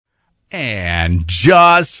And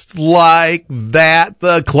just like that,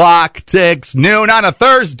 the clock ticks noon on a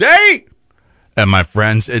Thursday. And my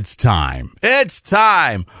friends, it's time. It's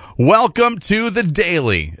time. Welcome to the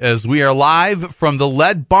Daly, as we are live from the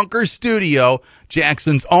Lead Bunker Studio,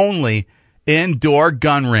 Jackson's only indoor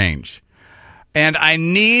gun range. And I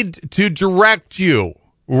need to direct you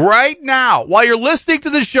right now, while you're listening to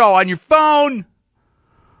the show on your phone,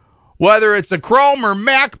 whether it's a Chrome or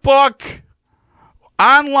MacBook,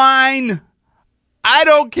 online, I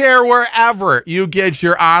don't care, wherever you get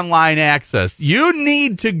your online access. You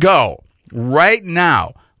need to go right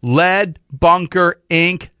now,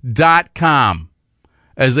 leadbunkerinc.com,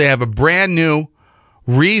 as they have a brand new,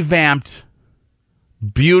 revamped,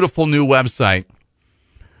 beautiful new website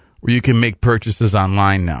where you can make purchases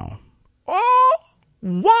online now. Oh,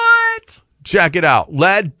 what? Check it out,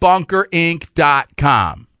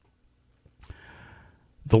 leadbunkerinc.com.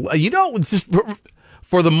 Just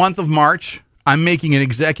for the month of March, I'm making an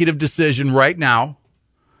executive decision right now.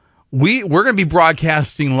 We're going to be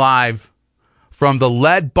broadcasting live from the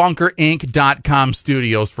leadbunkerinc.com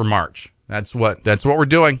studios for March. That's what we're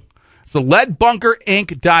doing. It's the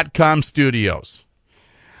leadbunkerinc.com studios.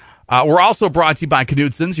 We're also brought to you by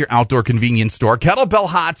Knutson's, your outdoor convenience store, Kettlebell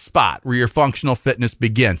Hotspot, where your functional fitness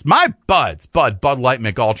begins. My buds, Bud Light,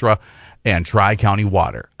 Mick Ultra, and Tri-County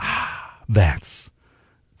Water. That's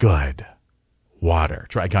good water.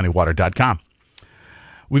 TriCountyWater.com.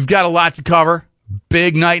 We've got a lot to cover.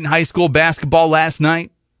 Big night in high school basketball last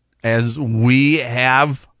night, as we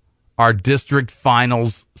have our district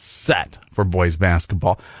finals set for boys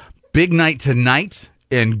basketball. Big night tonight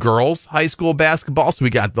in girls high school basketball, so we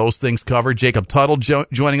got those things covered. Jacob Tuttle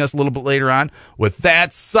joining us a little bit later on with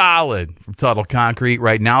That Solid from Tuttle Concrete.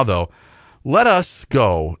 Right now, though, let us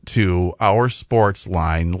go to our sports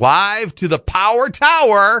line, live to the Power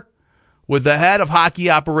Tower with the head of hockey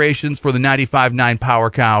operations for the 95.9 Power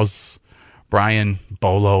Cows, Brian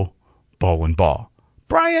Bolo Ball.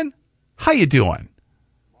 Brian, how you doing?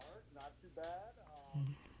 Not too bad.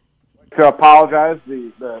 I'd like to apologize.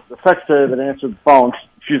 The secretary that answered the phone,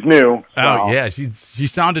 she's new. So. Oh, yeah, she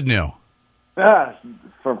sounded new. Yeah,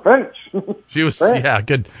 from French. She was, French. yeah,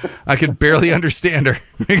 I could barely understand her.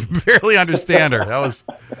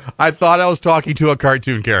 I thought I was talking to a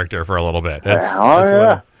cartoon character for a little bit. Yeah. All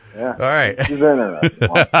right. She's interesting.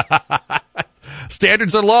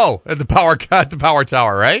 Standards are low at the Power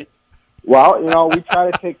Tower, right? Well, we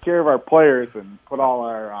try to take care of our players and put all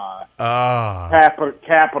our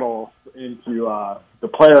capital into the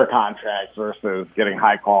player contracts versus getting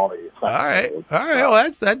high quality. All right.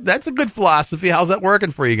 Well, that's a good philosophy. How's that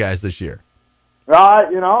working for you guys this year?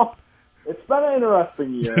 It's been an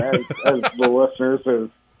interesting year, as the listeners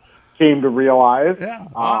have came to realize. Yeah,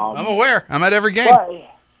 I'm aware. I'm at every game. But,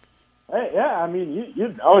 hey, yeah, I mean,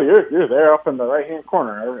 you're there up in the right-hand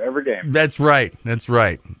corner every game. That's right.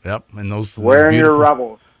 Yep, and those wearing your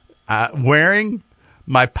Rebels. Wearing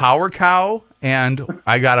my Power Cow, and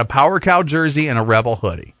I got a Power Cow jersey and a Rebel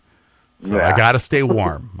hoodie. So yeah. I got to stay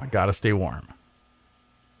warm.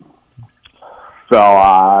 So,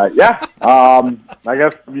 I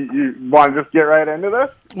guess you want to just get right into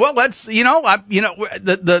this? Well, let's,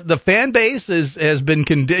 the fan base has been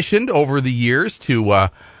conditioned over the years to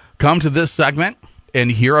come to this segment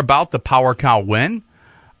and hear about the Power Cow win.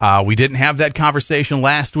 We didn't have that conversation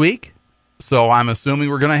last week, so I'm assuming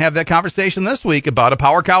we're going to have that conversation this week about a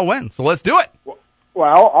Power Cow win. So let's do it.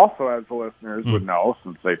 Well, also, as the listeners would know,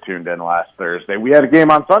 since they tuned in last Thursday, we had a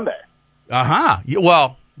game on Sunday.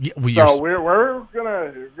 Well, so we're going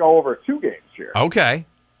to go over 2 games here. Okay.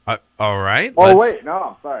 All right. Oh, wait. No,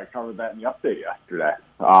 I'm sorry. I covered that in the update yesterday.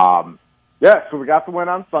 So we got the win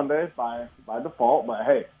on Sunday by default, but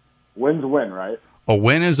hey, win's a win, right? A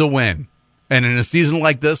win is a win. And in a season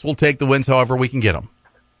like this, we'll take the wins however we can get them.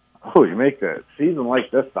 Oh, you make the season like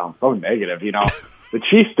this sound so negative. The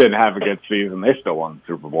Chiefs didn't have a good season. They still won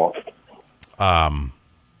the Super Bowl.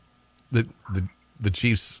 The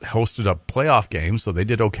Chiefs hosted a playoff game, so they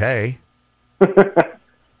did okay.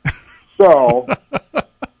 So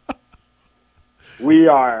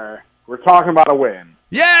we're talking about a win.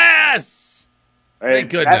 Yes!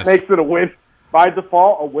 Thank goodness. That makes it a win. By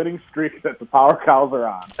default, a winning streak that the Power Cows are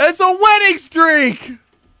on. It's a winning streak!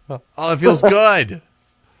 Oh, it feels good.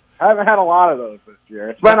 I haven't had a lot of those this year.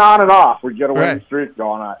 It's been on and off. We get a winning streak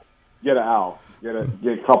going on. Get an L. Get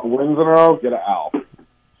a couple wins in a row, get an L.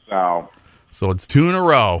 So it's 2 in a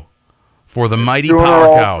row for the mighty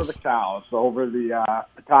Power Cows. For the Cows over the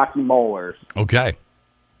Pataki Molars. Okay.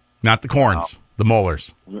 Not the Corns, the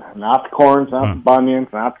Molars. Not the Corns, not the Bunions,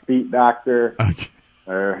 not the Feet Doctor. Okay.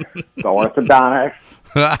 Or the Orthodontics.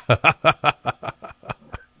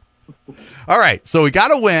 All right, so we got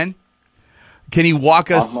to win. Can you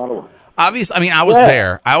walk us? Obviously, I mean, I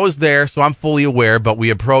was there, so I'm fully aware, but we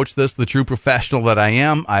approach this, the true professional that I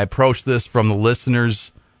am, I approach this from the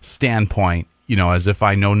listener's standpoint, as if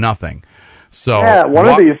I know nothing. So one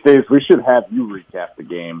of these days we should have you recap the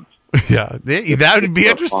game. Yeah, that would be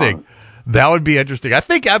interesting. Fun. That would be interesting. I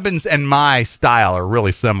think Evans and my style are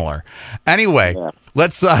really similar. Anyway,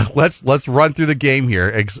 let's run through the game here.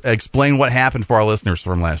 Explain what happened for our listeners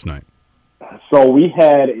from last night. So we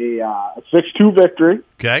had a 6-2 victory.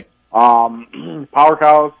 Okay. Power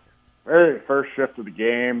Cows, very first shift of the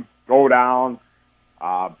game, go down.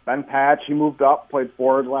 Ben Patch, he moved up, played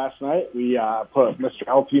forward last night. We put Mr.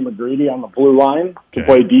 LT McGreedy on the blue line to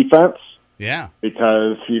play defense. Yeah.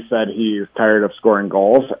 Because he said he's tired of scoring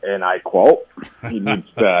goals, and I quote, he needs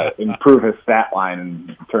to improve his stat line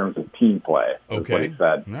in terms of team play, is what he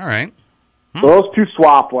said. All right. So those two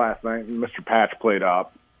swapped last night, and Mr. Patch played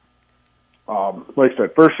up. Like I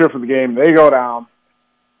said, first shift of the game, they go down.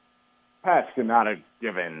 Patch could not have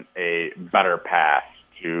given a better pass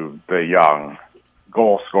to the young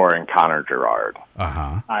goal-scoring Connor Gerard.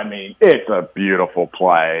 Uh-huh. I mean, it's a beautiful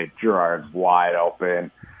play. Gerard's wide open.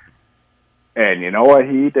 And you know what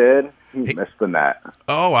he did? He missed the net.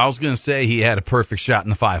 Oh, I was going to say he had a perfect shot in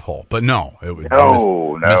the 5-hole, but no. Missed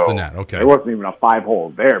the net. Okay. It wasn't even a 5-hole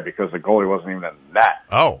there because the goalie wasn't even in the net.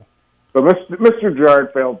 Oh. So Mr.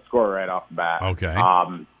 Gerard failed to score right off the bat. Okay.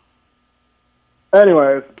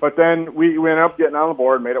 Anyways, but then we ended up getting on the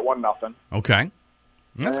board, made it 1-0. Okay.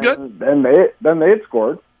 That's good. Then they had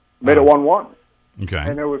scored, made it 1-1. Okay.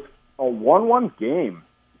 And it was a 1-1 game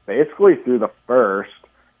basically through the first.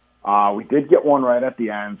 We did get one right at the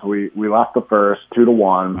end, so we left the first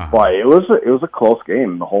 2-1. But it was a close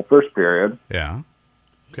game the whole first period. Yeah.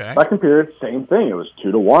 Okay. Second period, same thing. It was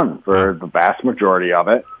 2-1 for the vast majority of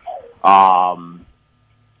it.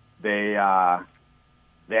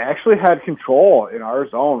 They actually had control in our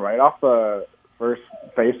zone right off the first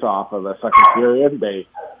face-off of the second period. They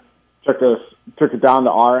took it down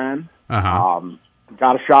to our end.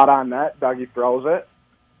 Got a shot on net. Dougie throws it.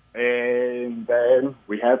 And then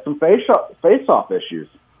we had some face-off issues.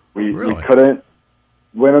 We couldn't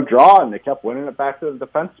win a draw, and they kept winning it back to the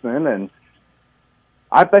defenseman. And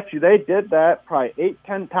I bet you they did that probably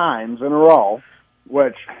 8-10 times in a row,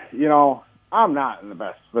 which, I'm not in the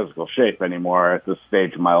best physical shape anymore at this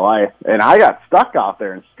stage of my life. And I got stuck out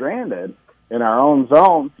there and stranded in our own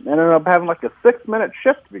zone and ended up having like a 6-minute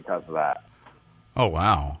shift because of that. Oh,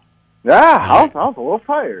 wow. Yeah, I was a little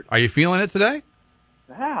tired. Are you feeling it today?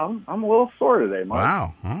 Yeah, I'm a little sore today, Mike.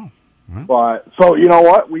 Wow. Oh. Well. But, so, you know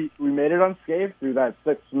what? We made it unscathed through that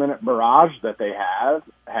 6-minute barrage that they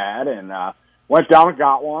had and went down and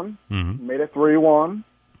got one, made it 3-1.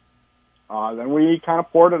 Then we kind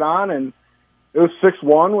of poured it on, and it was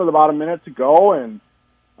 6-1 with about a minute to go, and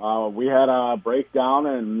we had a breakdown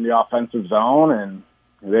in the offensive zone, and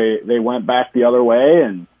they went back the other way,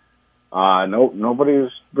 and nobody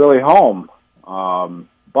was really home.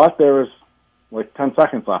 But there was like 10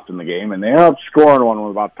 seconds left in the game, and they ended up scoring one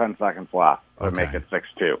with about 10 seconds left to make it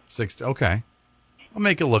 6-2. Okay. I'll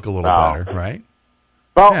make it look a little better, right?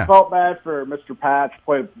 Felt bad for Mr. Patch.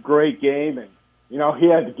 Played a great game, and he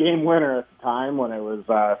had the game winner at the time when it was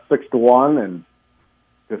 6-1, and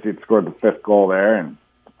because he'd scored the fifth goal there, and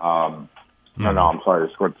I'm sorry,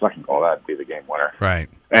 he scored the second goal. That'd be the game winner, right?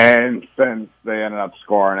 And since they ended up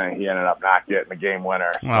scoring it, he ended up not getting the game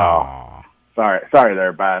winner. So sorry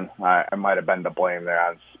there, Ben. I might have been to blame there. I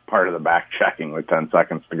was part of the back checking with 10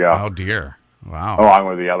 seconds to go. Oh dear! Wow. Along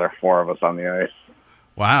with the other 4 of us on the ice.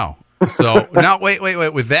 Wow. So now, wait.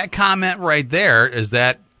 With that comment right there, is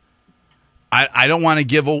that I don't want to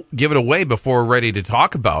give it away before we're ready to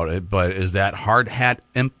talk about it, but is that hard hat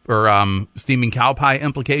or steaming cow pie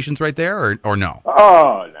implications right there, or no?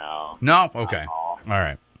 Oh, no. No? Okay.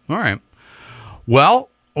 All right. Well,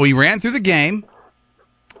 we ran through the game,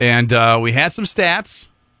 and we had some stats.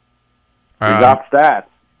 We got stats.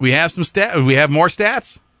 We have some stats. We have more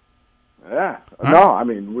stats? Yeah. No, I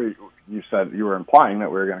mean, you said you were implying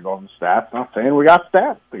that we were going to go over the stats. I'm saying we got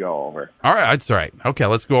stats to go over. All right. That's right. Okay,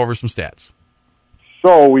 let's go over some stats.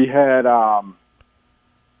 So we had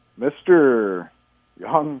Mr.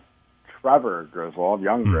 Young Trevor Griswold,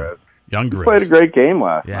 Young Grizz. Young Grizz. He played a great game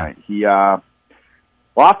last night. He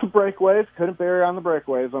lots of breakaways. Couldn't bury on the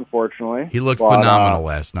breakaways, unfortunately. He looked phenomenal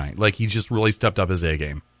last night. Like he just really stepped up his A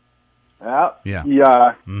game. Yeah. He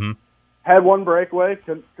had one breakaway,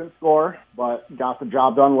 couldn't score, but got the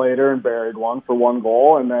job done later and buried one for 1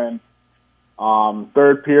 goal. And then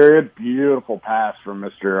third period, beautiful pass from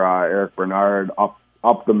Mr. Eric Bernard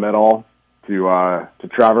up the middle to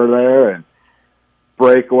Trevor there, and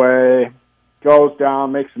breakaway, goes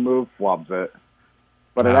down, makes a move, flubs it.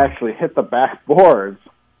 But it actually hit the backboards,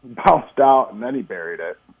 bounced out, and then he buried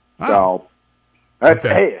it. So,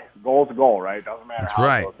 hey, goal's a goal, right? Doesn't matter how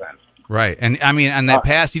it goes in. Right. And, I mean, on that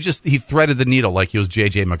pass, he threaded the needle like he was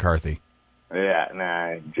J.J. McCarthy. Yeah,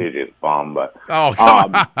 nah, JJ's bomb, but... Oh,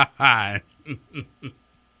 come on.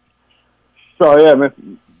 So, yeah,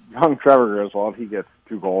 young Trevor Griswold, he gets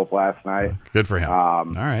 2 goals last night. Good for him. All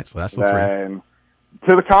right, so that's the 3.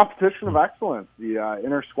 To the competition of excellence, the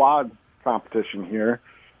inter-squad competition here,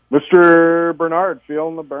 Mr. Bernard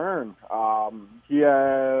feeling the burn. He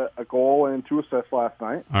had a goal and 2 assists last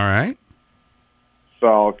night. All right.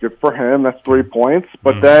 So, good for him. That's 3 points.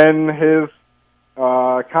 But then his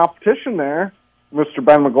competition there, Mr.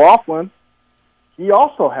 Ben McLaughlin, he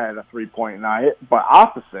also had a 3-point night, but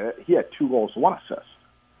opposite, he had 2 goals, 1 assist.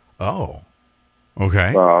 Oh,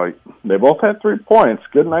 okay. So they both had 3 points.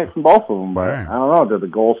 Good night from both of them, but I don't know. Did the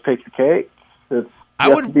goals take the cake? It's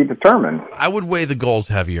yet to be determined. I would weigh the goals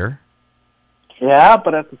heavier. Yeah,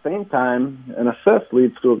 but at the same time, an assist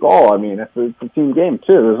leads to a goal. I mean, it's a team game,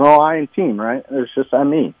 too. There's no I in team, right? There's just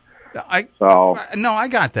me. No, I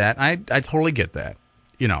got that. I totally get that.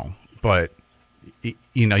 But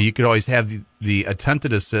you could always have the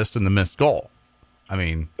attempted assist and the missed goal. I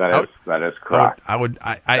mean, that is correct. I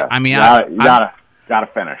gotta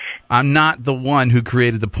finish. I'm not the one who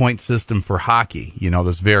created the point system for hockey.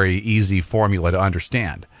 This very easy formula to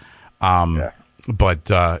understand. But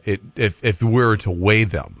if we were to weigh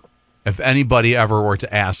them, if anybody ever were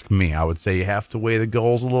to ask me, I would say you have to weigh the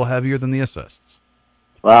goals a little heavier than the assists.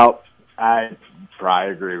 Well, I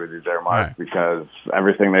probably agree with you there, Mark, because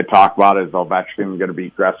everything they talk about is Ovechkin going to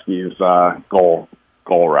beat Gretzky's goal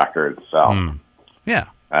record. So, yeah,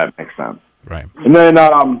 that makes sense. Right. And then,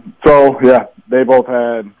 they both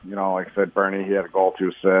had, like I said, Bernie, he had a goal, 2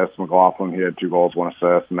 assists. McLaughlin, he had 2 goals, 1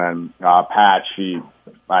 assist. And then Patch,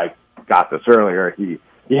 I got this earlier, he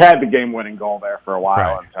had the game-winning goal there for a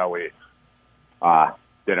while until we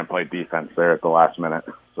didn't play defense there at the last minute.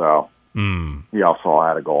 So he also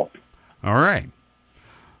had a goal. All right.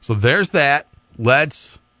 So there's that.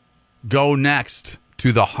 Let's go next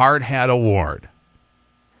to the Hard Hat Award.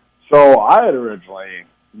 So I had originally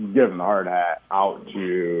given the Hard Hat out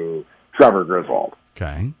to Trevor Griswold.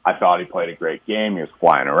 Okay. I thought he played a great game. He was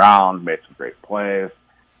flying around, made some great plays,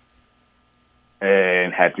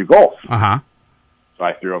 and had 2 goals. Uh-huh. So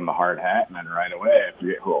I threw him the hard hat, and then right away, I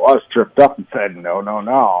forget who it was, tripped up and said, no.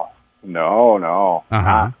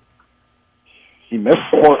 Uh-huh. He missed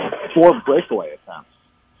four breakaway attempts.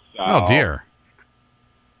 So, oh, dear.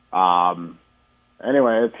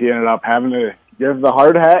 Anyways, he ended up having to give the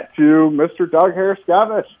hard hat to Mr. Doug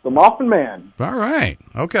Harris-Gavich, the Muffin Man. All right.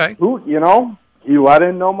 Okay. Who, he let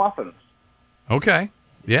in no muffins. Okay.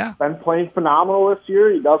 Yeah. Been playing phenomenal this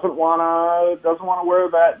year. He doesn't want to wear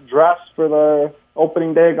that dress for the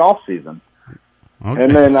opening day of golf season. Okay.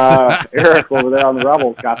 And then Eric over there on the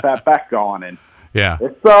Rebels got that bet going, and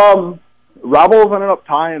it's Rebels ended up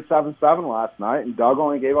tying 7-7 last night, and Doug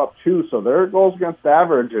only gave up 2, so their goals against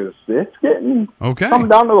average it's getting coming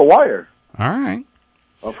down to the wire. All right.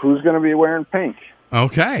 Of who's going to be wearing pink.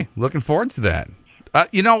 Okay. Looking forward to that.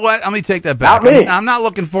 You know what? Let me take that back. I'm not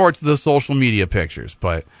looking forward to the social media pictures,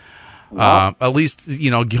 but at least,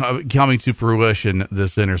 coming to fruition,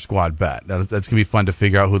 this inter-squad bet. That's going to be fun to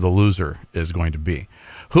figure out who the loser is going to be.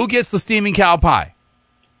 Who gets the steaming cow pie?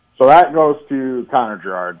 So that goes to Connor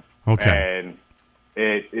Girard. Okay. And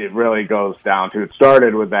it really goes down to, it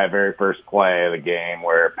started with that very first play of the game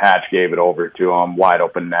where Patch gave it over to him, wide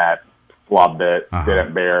open net, flubbed it,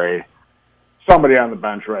 didn't bury. Somebody on the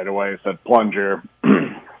bench right away said plunger,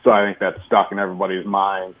 so I think that's stuck in everybody's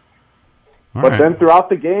mind. All right. Then throughout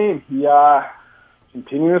the game, he he's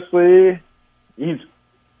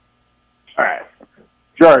all right.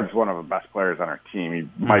 Jared's one of the best players on our team. He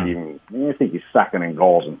might I think he's second in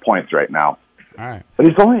goals and points right now. All right. But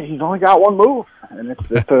he's only got one move, and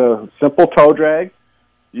it's a simple toe drag,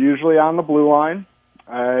 usually on the blue line.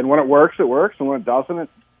 And when it works, it works, and when it doesn't, it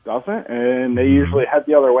doesn't. And they usually head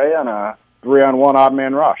the other way on a 3-on-1 odd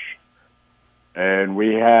man rush. And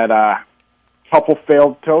we had a couple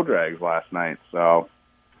failed toe drags last night, so.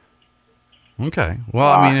 Okay.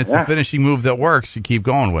 Well, I mean, it's a finishing move that works. You keep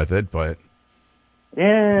going with it, but.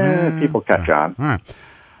 Yeah, people catch on. All right.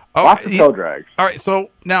 Lots of toe drags. All right. So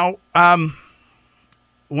now,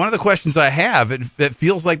 one of the questions I have, it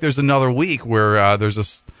feels like there's another week where there's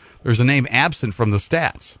a name absent from the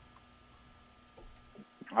stats.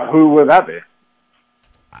 Who would that be?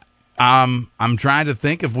 I'm trying to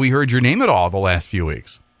think if we heard your name at all the last few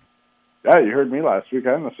weeks. Yeah, you heard me last week.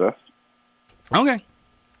 I had an assist. Okay.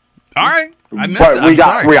 All right. I missed but it. we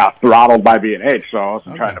got throttled by B&H, so I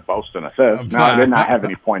wasn't trying to boast an assist. No, I did not have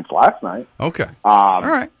any points last night. Okay. All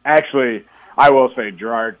right. Actually, I will say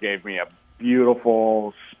Gerard gave me a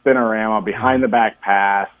beautiful spinorama behind the back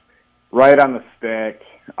pass, right on the stick.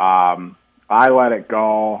 I let it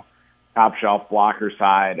go, top shelf blocker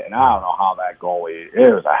side, and I don't know how that goalie,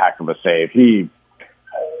 it was a heck of a save. He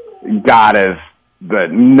got the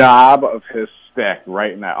knob of his stick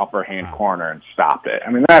right in that upper hand corner and stopped it.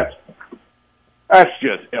 I mean, that's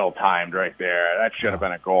just ill-timed right there. That should have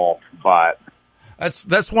been a goal, but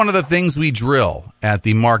that's one of the things we drill at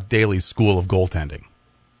the Mark Daly School of Goaltending.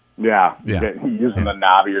 Yeah. Using the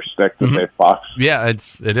knob of your stick to save pucks. Yeah,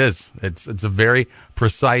 it is. It's a very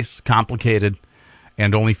precise, complicated,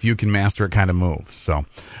 and only few can master it kind of move. So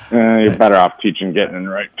you're better off teaching getting in the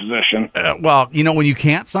right position. Well, when you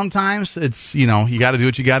can't sometimes, it's, you got to do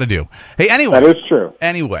what you got to do. Hey, anyway. That is true.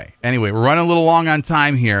 Anyway, we're running a little long on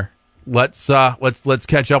time here. Let's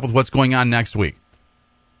catch up with what's going on next week.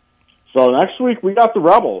 So next week we got the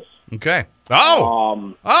Rebels. Okay. A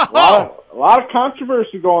lot of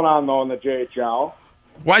controversy going on though in the JHL.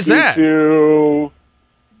 Why's that? Due to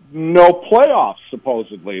no playoffs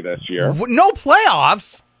supposedly this year. No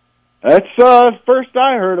playoffs? That's first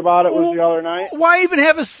I heard about it was the other night. Why even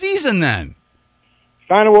have a season then?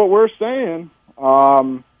 Kind of what we're saying.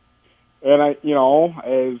 And as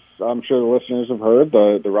I'm sure the listeners have heard,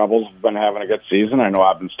 the Rebels have been having a good season. I know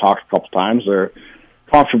Evan's talked a couple times. They're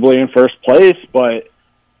comfortably in first place, but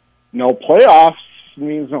no playoffs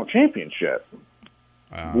means no championship.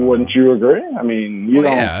 Wouldn't you agree? I mean, you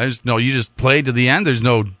just played to the end.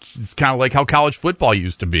 It's kind of like how college football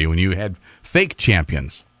used to be when you had fake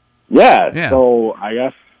champions. Yeah. So I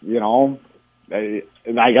guess,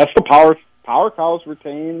 I guess the Power Cows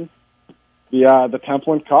retain the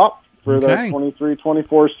Templin Cup for the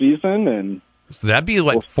 23-24 season. And so that'd be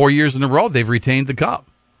like 4 years in a row they've retained the cup.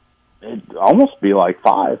 It'd almost be like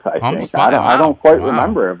 5, I think. 5. I don't quite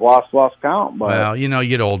remember. I've lost count. But, well, you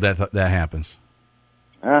get old, that happens.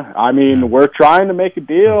 Yeah, I mean, we're trying to make a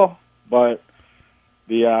deal, but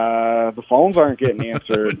the phones aren't getting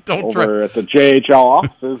answered over at the JHL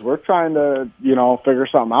offices. We're trying to, figure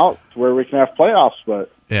something out to where we can have playoffs.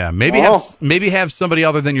 But yeah, maybe have somebody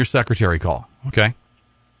other than your secretary call. Okay.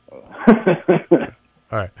 All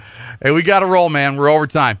right. Hey, we got to roll, man. We're over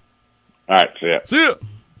time. All right. See ya.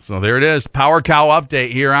 So there it is. Power Cow update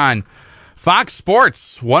here on Fox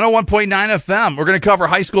Sports 101.9 FM. We're going to cover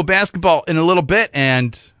high school basketball in a little bit,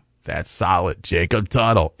 and that's solid. Jacob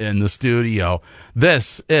Tuttle in the studio.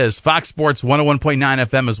 This is Fox Sports 101.9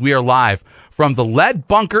 FM as we are live from the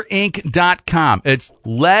leadbunkerinc.com. It's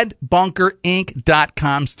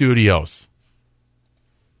leadbunkerinc.com studios.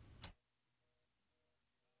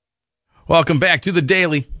 Welcome back to the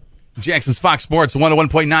Daily. Jackson's Fox Sports 101.9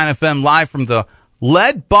 FM live from the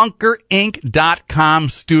leadbunkerinc.com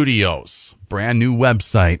studios. Brand new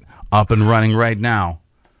website up and running right now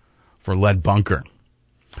for Lead Bunker.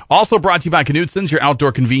 Also brought to you by Knutson's, your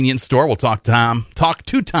outdoor convenience store. We'll talk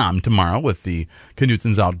to Tom tomorrow with the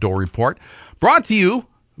Knutson's Outdoor Report. Brought to you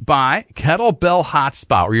by Kettlebell Hot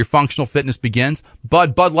Spot, where your functional fitness begins.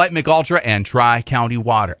 Bud Light McUltra, and Tri-County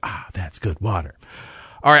Water. That's good water.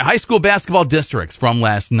 All right, high school basketball districts from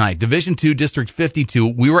last night. Division II, District 52.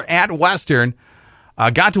 We were at Western.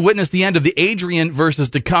 Got to witness the end of the Adrian versus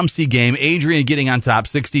Tecumseh game. Adrian getting on top,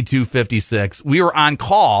 62-56. We were on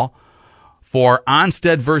call for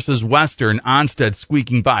Onstead versus Western. Onstead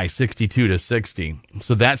squeaking by 62-60.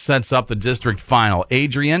 So that sets up the district final.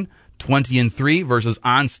 Adrian, 20-3 versus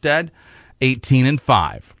Onstead,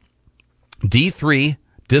 18-5. D3,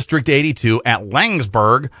 District 82 at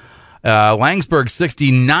Langsburg. Langsburg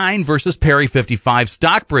 69 versus Perry 55.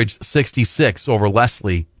 Stockbridge 66 over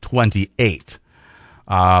Leslie 28.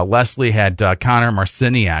 Leslie had Connor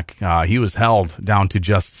Marciniak. He was held down to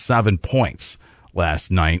just 7 points last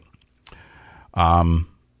night. So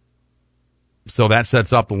that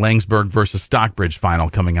sets up the Langsburg versus Stockbridge final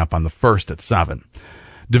coming up on the 1st at 7.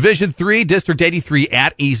 Division 3, District 83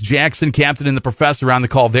 at East Jackson. Captain and the professor on the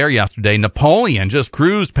call there yesterday. Napoleon just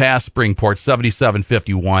cruised past Springport,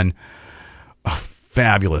 77-51.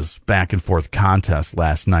 Fabulous back and forth contest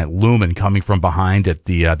last night. Lumen coming from behind at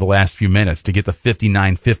the last few minutes to get the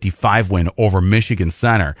 59-55 win over Michigan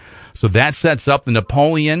Center. So that sets up the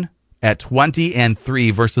Napoleon at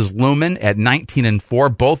 20-3 versus Lumen at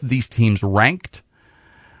 19-4. Both of these teams ranked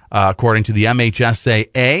according to the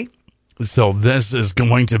MHSAA. So this is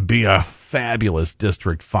going to be a fabulous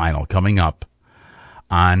district final coming up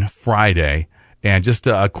on Friday. And just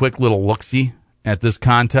a quick little look-see at this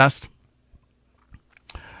contest.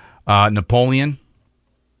 Napoleon.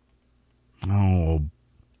 Oh,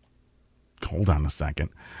 hold on a second.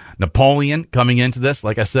 Napoleon coming into this,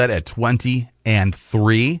 like I said, at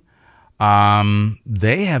 20-3.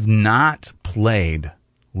 They have not played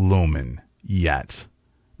Lumen yet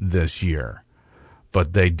this year,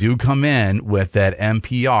 but they do come in with that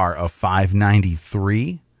MPR of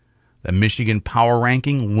 593. The Michigan Power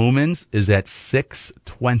Ranking, Lumens, is at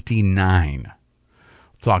 629. We'll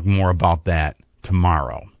talk more about that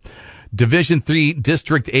tomorrow. Division III,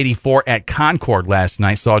 District 84 at Concord last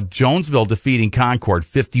night saw Jonesville defeating Concord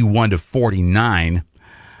 51-49.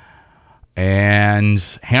 And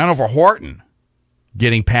Hanover Horton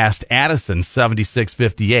getting past Addison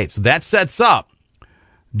 76-58. So that sets up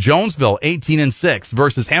Jonesville 18-6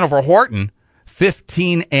 versus Hanover Horton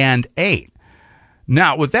 15-8.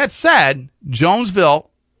 Now, with that said,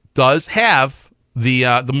 Jonesville does have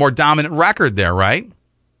the more dominant record there, right?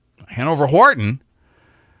 Hanover Horton,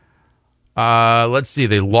 let's see,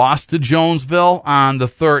 they lost to Jonesville on the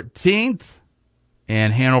 13th,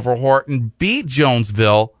 and Hanover Horton beat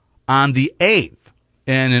Jonesville on the 8th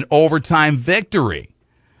in an overtime victory.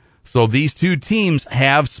 So these two teams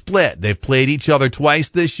have split. They've played each other twice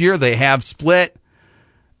this year. They have split.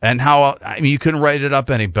 And you couldn't write it up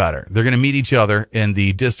any better. They're going to meet each other in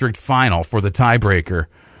the district final for the tiebreaker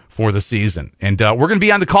for the season. And we're going to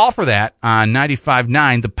be on the call for that on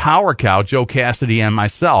 95.9, the Power Cow, Joe Cassidy and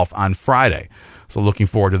myself on Friday. So looking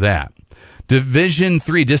forward to that. Division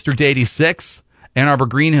III, District 86, Ann Arbor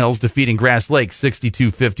Green Hills defeating Grass Lake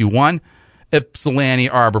 62-51. Ypsilanti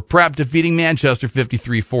Arbor Prep defeating Manchester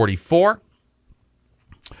 53-44.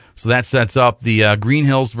 So that sets up the Green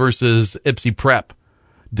Hills versus Ypsi Prep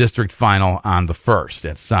district final on the 1st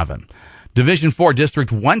at 7. Division IV,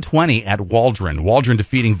 District 120 at Waldron. Waldron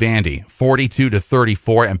defeating Vandy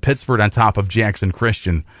 42-34, and Pittsford on top of Jackson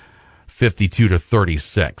Christian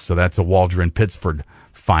 52-36. So that's a Waldron-Pittsford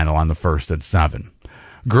final on the 1st at 7.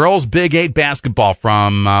 Girls Big 8 basketball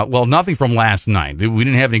from, nothing from last night. We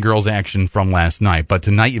didn't have any girls action from last night, but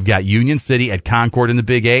tonight you've got Union City at Concord in the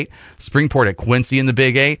Big 8, Springport at Quincy in the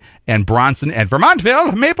Big 8, and Bronson at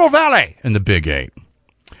Vermontville, Maple Valley in the Big 8.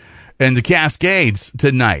 And the Cascades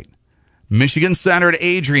tonight, Michigan Center at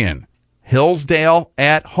Adrian, Hillsdale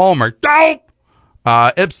at Homer,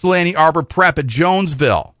 Ypsilanti Arbor Prep at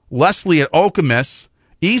Jonesville, Leslie at Okemos,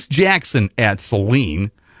 East Jackson at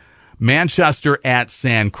Saline, Manchester at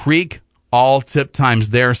Sand Creek, all tip times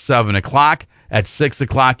there, 7 o'clock. At 6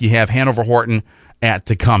 o'clock, you have Hanover Horton at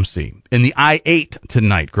Tecumseh. In the I-8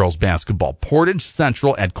 tonight, girls basketball, Portage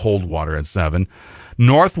Central at Coldwater at 7,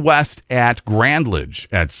 Northwest at Grandledge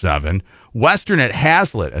at 7, Western at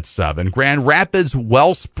Hazlitt at 7, Grand Rapids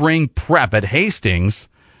Wellspring Prep at Hastings,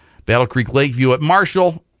 Battle Creek Lakeview at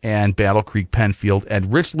Marshall, and Battle Creek Penfield at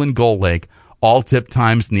Richland Gull Lake, all tip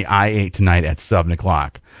times in the I-8 tonight at 7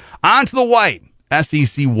 o'clock. On to the white,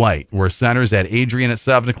 SEC White, where centers at Adrian at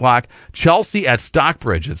 7 o'clock, Chelsea at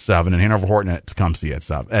Stockbridge at 7, and Hanover Horton at Tecumseh at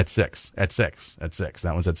 7, at 6.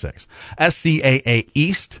 That one's at 6. SCAA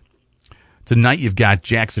East. Tonight you've got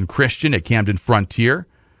Jackson Christian at Camden Frontier,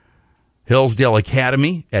 Hillsdale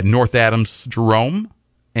Academy at North Adams Jerome,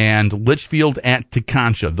 and Litchfield at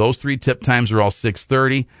Tecontia. Those three tip times are all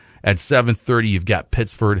 6:30. At 7:30 you've got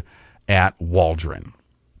Pittsford at Waldron.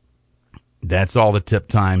 That's all the tip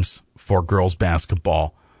times for girls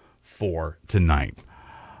basketball for tonight.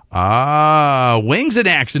 Wings in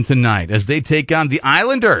action tonight as they take on the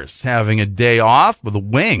Islanders, having a day off, but the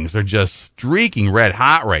Wings are just streaking red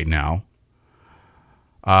hot right now.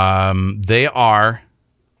 They have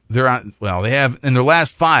in their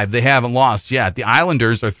last 5, they haven't lost yet. The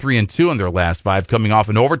Islanders are 3-2 in their last 5, coming off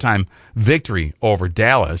an overtime victory over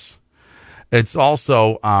Dallas. It's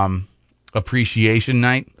also, appreciation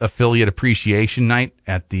night, affiliate appreciation night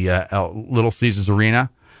at the Little Caesars Arena.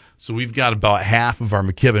 So we've got about half of our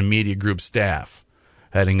McKibben Media Group staff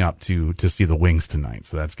heading up to see the Wings tonight.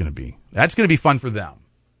 So that's going to be fun for them.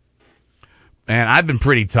 And I've been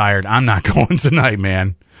pretty tired. I'm not going tonight,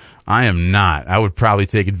 man. I am not. I would probably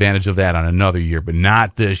take advantage of that on another year, but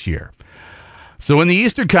not this year. So in the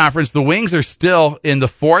Eastern Conference, the Wings are still in the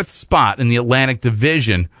 4th spot in the Atlantic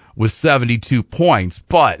Division with 72 points.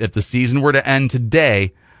 But if the season were to end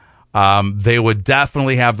today, they would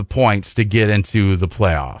definitely have the points to get into the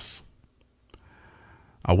playoffs.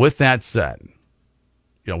 With that said,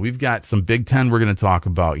 we've got some Big Ten we're going to talk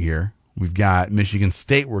about here. We've got Michigan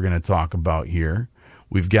State we're going to talk about here.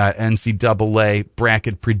 We've got NCAA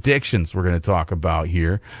bracket predictions we're going to talk about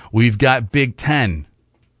here. We've got Big Ten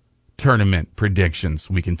tournament predictions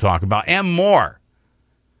we can talk about, and more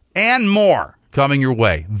coming your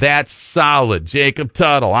way. That's solid. Jacob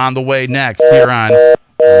Tuttle on the way next here on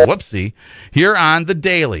the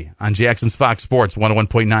Daly on Jackson's Fox Sports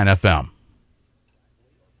 101.9 FM.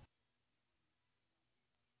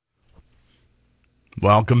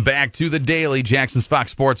 Welcome back to the Daily, Jackson's Fox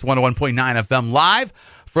Sports 101.9 FM, live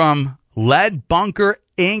from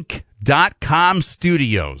leadbunkerinc.com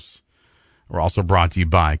studios. We're also brought to you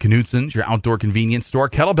by Knutson's, your outdoor convenience store,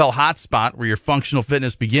 Kettlebell Hotspot, where your functional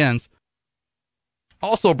fitness begins.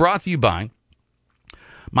 Also brought to you by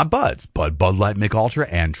my buds, Bud Light Mick Ultra,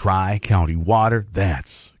 and Tri-County Water.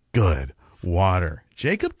 That's good water.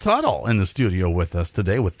 Jacob Tuttle in the studio with us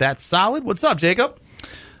today with That Solid. What's up, Jacob?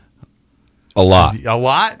 A lot. A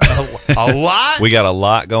lot? We got a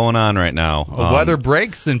lot going on right now. Weather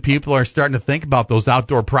breaks and people are starting to think about those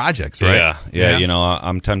outdoor projects, right? Yeah. You know,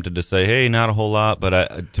 I'm tempted to say, hey, not a whole lot,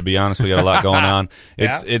 but to be honest, we got a lot going on.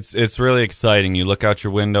 It's really exciting. You look out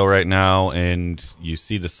your window right now and you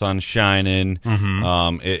see the sun shining.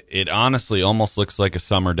 Mm-hmm. It honestly almost looks like a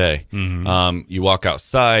summer day. Mm-hmm. You walk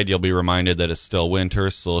outside, you'll be reminded that it's still winter.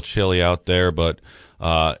 It's a little chilly out there, but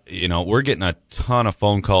you know, we're getting a ton of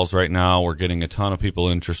phone calls right now. We're getting a ton of people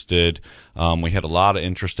interested. We had a lot of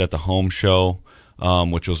interest at the home show,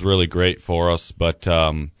 which was really great for us. But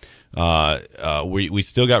we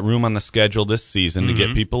still got room on the schedule this season to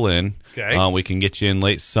get people in. Okay. We can get you in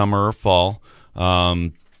late summer or fall.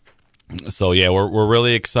 So yeah, we're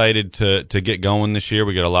really excited to get going this year.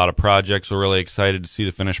 We got a lot of projects. We're really excited to see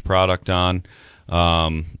the finished product on.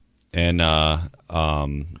 Yeah,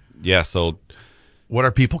 so. What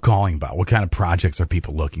are people calling about? What kind of projects are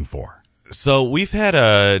people looking for? So we've had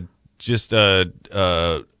a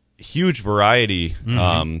huge variety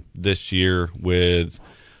this year with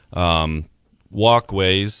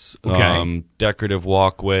walkways, decorative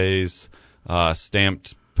walkways,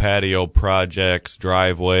 stamped patio projects,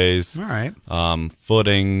 driveways. All right.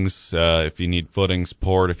 Footings, if you need footings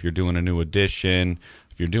poured, if you're doing a new addition,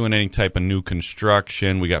 if you're doing any type of new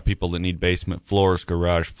construction. We got people that need basement floors,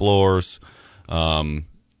 garage floors.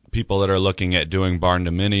 People that are looking at doing barn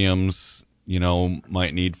dominiums, you know,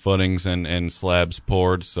 might need footings and slabs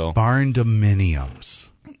poured. So barn dominiums.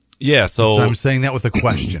 Yeah, so I'm saying that with a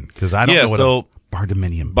question because I don't know what a barn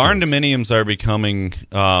dominium. Barn dominiums are becoming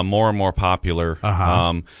more and more popular.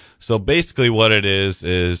 So basically, what it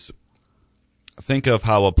is think of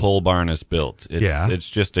how a pole barn is built. It's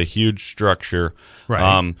just a huge structure.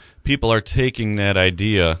 Right. People are taking that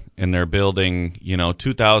idea and they're building,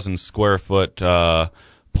 2,000 square foot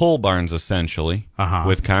pole barns essentially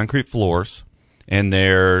with concrete floors, and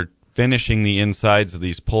they're finishing the insides of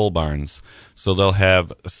these pole barns. So they'll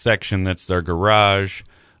have a section that's their garage,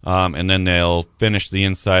 and then they'll finish the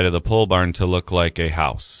inside of the pole barn to look like a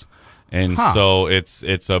house. And so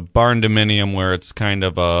it's a barn dominium where it's kind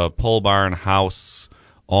of a pole barn house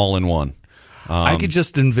all in one. I could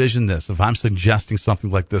just envision this. If I'm suggesting something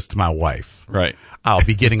like this to my wife, right, I'll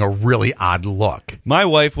be getting a really odd look. My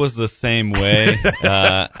wife was the same way.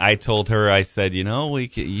 I told her, I said,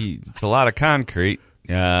 it's a lot of concrete.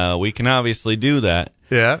 We can obviously do that.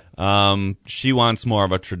 Yeah. She wants more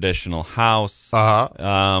of a traditional house.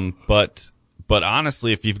 But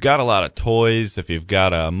honestly, if you've got a lot of toys, if you've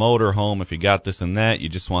got a motor home, if you got this and that, you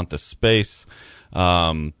just want the space.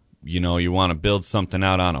 You want to build something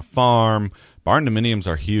out on a farm. Barn dominiums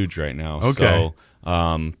are huge right now. Okay.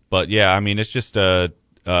 So, but yeah, I mean, it's just a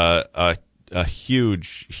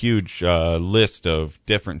huge list of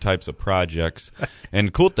different types of projects. And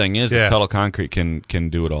the cool thing is Tuttle Concrete can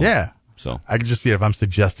do it all. Yeah. So I can just see it if I'm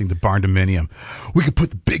suggesting the barn dominium. We could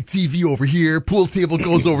put the big TV over here. Pool table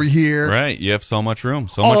goes over here. Right. You have so much room.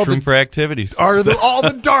 Much room for activities. All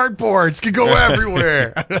the dartboards could go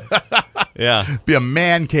everywhere. Yeah. Be a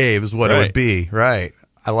man cave is what it would be. Right.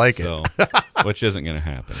 I like it. Which isn't going to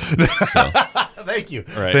happen. Thank you.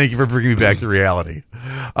 Right. Thank you for bringing me back to reality.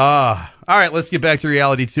 All right. Let's get back to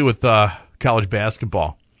reality, too, with college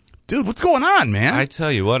basketball. Dude, what's going on, man? I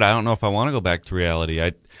tell you what, I don't know if I want to go back to reality.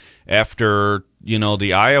 After,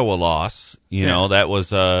 the Iowa loss, that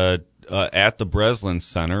was at the Breslin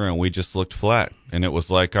Center, and we just looked flat. And it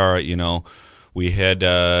was like, all right, we had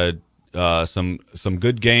some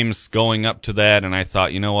good games going up to that, and I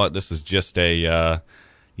thought, this is just an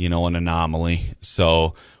anomaly.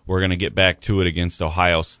 So we're going to get back to it against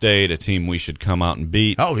Ohio State, a team we should come out and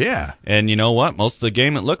beat. Oh, yeah. And you know what? Most of the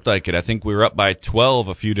game, it looked like it. I think we were up by 12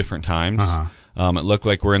 a few different times. It looked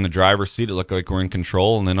like we're in the driver's seat. It looked like we're in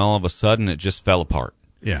control. And then all of a sudden, it just fell apart.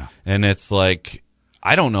 Yeah. And it's like,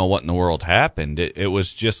 I don't know what in the world happened. It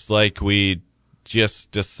was just like we just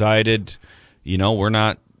decided, we're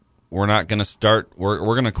not going to start. We're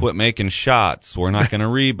going to quit making shots. We're not going to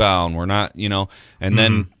rebound. We're not, and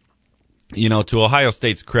then, to Ohio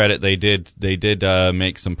State's credit, they did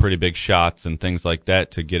make some pretty big shots and things like that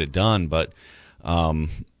to get it done. But,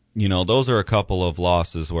 those are a couple of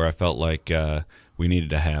losses where I felt like we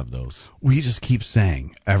needed to have those. We just keep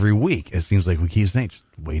saying every week, it seems like we keep saying, just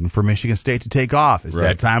waiting for Michigan State to take off. It's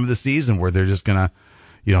that time of the season where they're just going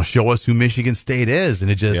to, show us who Michigan State is.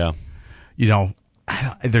 And it just,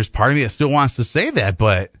 there's part of me that still wants to say that,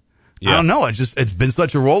 but I don't know. It's been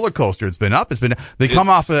such a roller coaster. It's been up. They come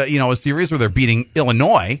off a series where they're beating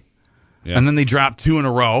Illinois, and then they drop 2 in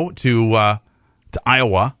a row to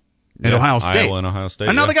Iowa and Ohio State. Iowa and Ohio State.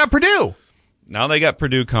 And now they got Purdue. Now they got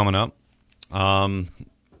Purdue coming up. Not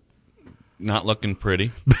looking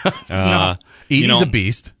pretty. No. Edie's a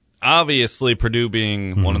beast. Obviously, Purdue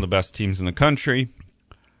being one of the best teams in the country.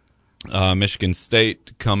 Michigan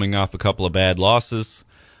State coming off a couple of bad losses.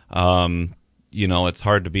 It's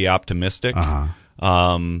hard to be optimistic.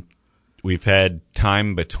 We've had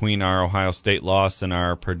time between our Ohio State loss and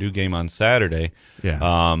our Purdue game on Saturday.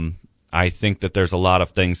 Yeah. I think that there's a lot of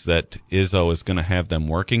things that Izzo is going to have them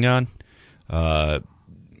working on.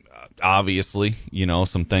 Obviously,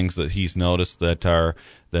 some things that he's noticed that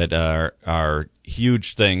are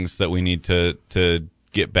huge things that we need to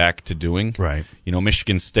get back to doing. Right.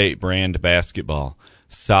 Michigan State brand basketball,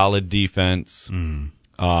 solid defense,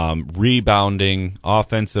 rebounding,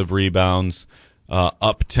 offensive rebounds,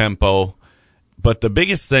 up tempo. But the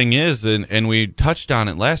biggest thing is, and we touched on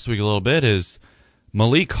it last week a little bit, is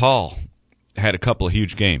Malik Hall had a couple of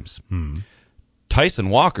huge games. Tyson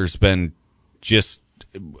Walker's been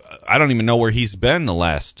I don't even know where he's been the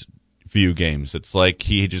last few games. It's like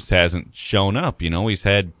he just hasn't shown up. He's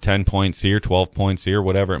had 10 points here, 12 points here,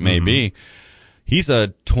 whatever it may be. He's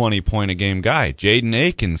a 20-point-a-game guy. Jaden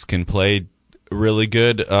Akins can play really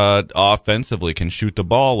good offensively, can shoot the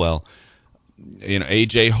ball well.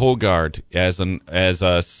 A.J. Hogard as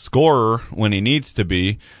a scorer when he needs to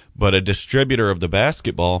be, but a distributor of the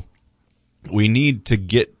basketball. We need to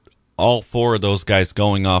get all 4 of those guys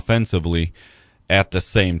going offensively at the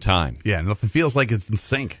same time. Yeah, nothing feels like it's in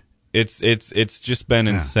sync. It's just been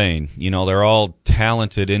insane. They're all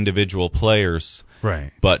talented individual players,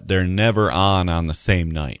 right? But they're never on the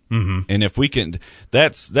same night. And if we can,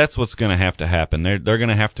 that's what's going to have to happen. They're going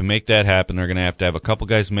to have to make that happen. They're going to have a couple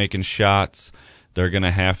guys making shots. They're going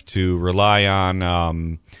to have to rely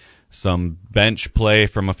on some bench play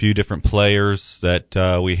from a few different players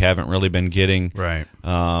that we haven't really been getting. Right.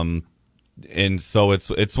 And so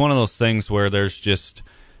it's one of those things where there's just,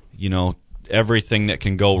 everything that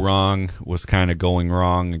can go wrong was kind of going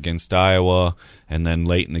wrong against Iowa, and then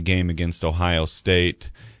late in the game against Ohio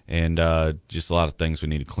State, and just a lot of things we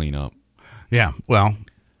need to clean up. Yeah, well,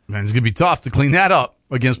 man, it's going to be tough to clean that up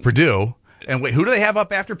against Purdue. And wait, who do they have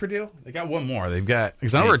up after Purdue? They got one more. They've got,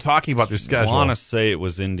 because I know we were talking about their schedule. I want to say it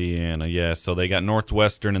was Indiana, yeah. So they got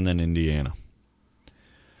Northwestern and then Indiana.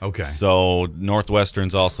 Okay. So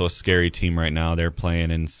Northwestern's also a scary team right now. They're playing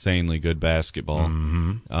insanely good basketball.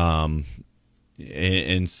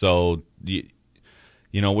 And so,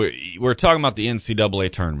 we're talking about the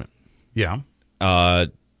NCAA tournament. Yeah.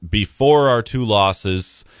 Before our 2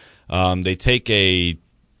 losses, they take a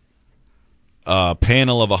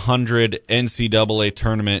panel of 100 NCAA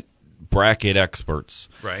tournament bracket experts.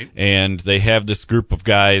 Right. And they have this group of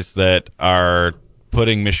guys that are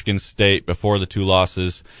putting Michigan State before the 2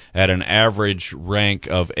 losses at an average rank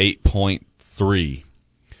of 8.3.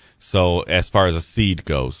 So as far as a seed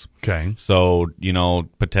goes. Okay. So,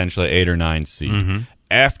 potentially 8 or 9 seed.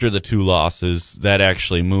 After the 2 losses, that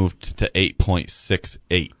actually moved to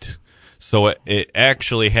 8.68. So it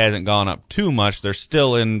actually hasn't gone up too much. They're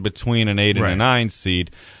still in between an 8 and a 9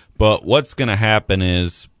 seed. But what's going to happen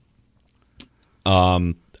is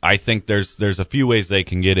I think there's a few ways they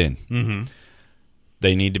can get in.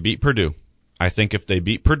 They need to beat Purdue. I think if they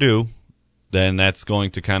beat Purdue, then that's going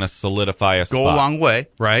to kind of solidify a spot. Go a long way,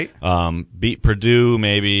 right? Beat Purdue,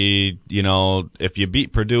 maybe, if you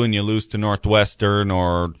beat Purdue and you lose to Northwestern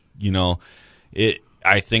or,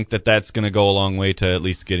 I think that's going to go a long way to at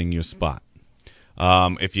least getting you a spot.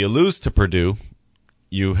 If you lose to Purdue,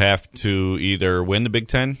 you have to either win the Big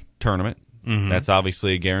Ten tournament. That's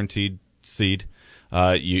obviously a guaranteed seed.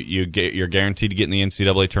 You're guaranteed to get in the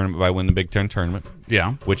NCAA tournament by winning the Big Ten tournament.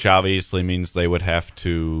 Yeah. Which obviously means they would have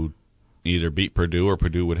to either beat Purdue or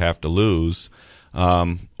Purdue would have to lose.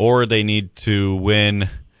 Or they need to win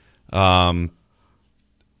 2 out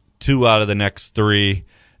of the next 3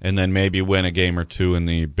 and then maybe win a game or 2 in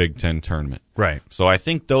the Big Ten tournament. Right. So I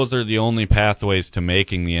think those are the only pathways to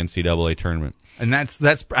making the NCAA tournament. And that's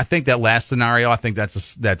I think that last scenario, I think that's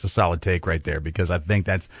a solid take right there, because I think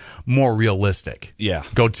that's more realistic. Yeah.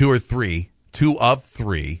 Go 2 of 3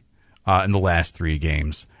 in the last 3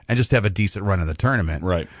 games and just have a decent run in the tournament.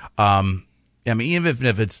 Right. Even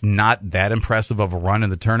if it's not that impressive of a run in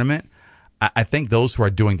the tournament, I think those who are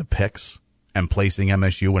doing the picks and placing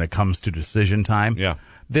MSU when it comes to decision time. Yeah.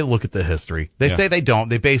 They look at the history. They say they don't.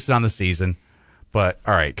 They base it on the season. But,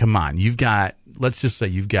 all right, come on. Let's just say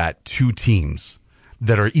you've got two teams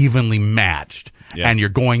that are evenly matched. Yeah. And you're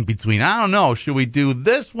going between, I don't know, should we do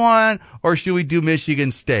this one or should we do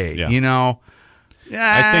Michigan State? Yeah. You know?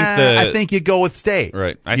 I think you go with State.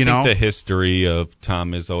 Right. I think the history of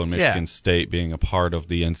Tom Izzo and Michigan State being a part of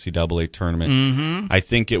the NCAA tournament, I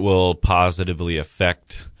think it will positively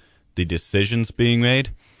affect the decisions being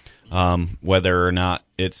made, whether or not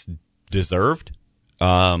it's deserved.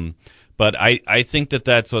 But I think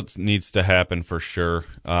that's what needs to happen for sure.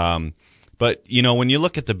 But, when you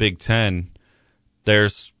look at the Big Ten,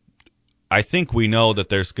 I think we know that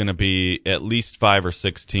there's going to be at least 5 or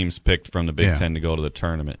 6 teams picked from the Big Ten to go to the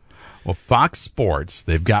tournament. Well, Fox Sports,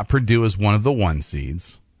 they've got Purdue as one of the 1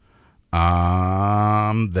 seeds.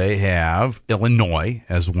 They have Illinois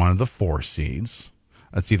as one of the 4 seeds.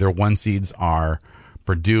 Let's see, their 1 seeds are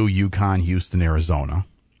Purdue, UConn, Houston, Arizona.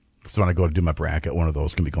 So when I go to do my bracket, one of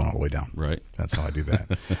those can be going all the way down. Right. That's how I do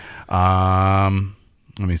that.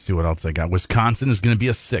 Let me see what else I got. Wisconsin is going to be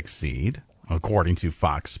a 6 seed, according to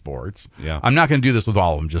Fox Sports. Yeah. I'm not going to do this with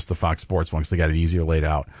all of them, just the Fox Sports one, because they got it easier laid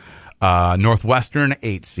out. Northwestern,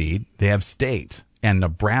 8 seed. They have State and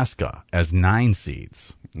Nebraska as 9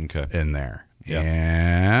 seeds in there. Yeah.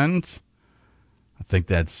 And I think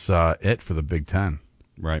that's it for the Big Ten.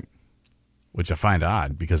 Right. Which I find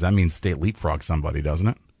odd, because that means State leapfrog somebody, doesn't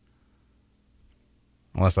it?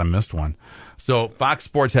 Unless I missed one. So Fox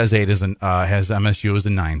Sports has 8 has MSU as a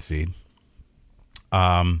 9 seed.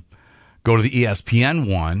 Go to the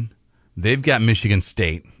ESPN one. They've got Michigan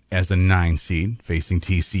State as a 9 seed facing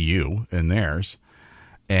TCU in theirs.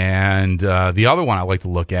 And the other one I like to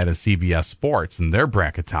look at is CBS Sports and their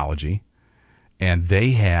bracketology. And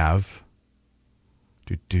they have,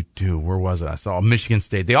 where was it? I saw Michigan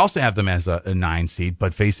State. They also have them as a 9 seed,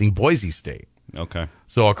 but facing Boise State. Okay.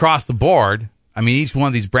 So across the board, I mean, each one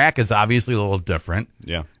of these brackets obviously a little different.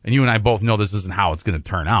 Yeah. And you and I both know this isn't how it's going to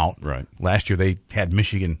turn out. Right. Last year they had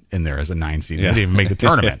Michigan in there as a 9 seed. They didn't even make the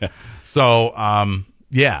tournament. So,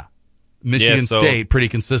 Michigan State pretty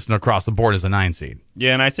consistent across the board as a 9 seed.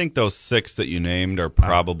 Yeah, and I think those 6 that you named are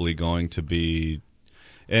probably going to be,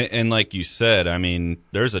 and like you said, I mean,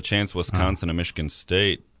 there's a chance Wisconsin and Michigan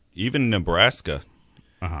State, even Nebraska,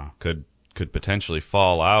 could potentially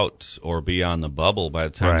fall out or be on the bubble by the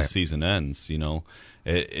time the season ends.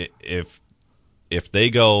 If they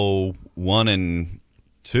go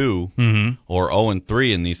 1-2 or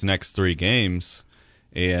 0-3 in these next 3 games,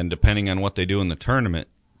 and depending on what they do in the tournament,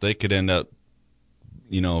 they could end up,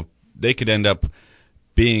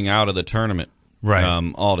 being out of the tournament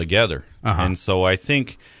altogether. And so I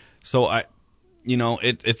think,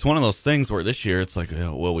 it's one of those things where this year it's like,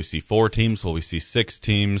 will we see 4 teams? Will we see 6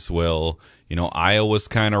 teams? Will, Iowa's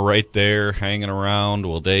kind of right there hanging around.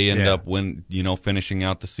 Will they end up finishing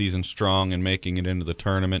out the season strong and making it into the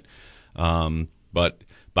tournament? But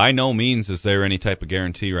by no means is there any type of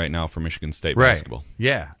guarantee right now for Michigan State basketball.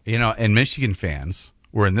 Yeah. And Michigan fans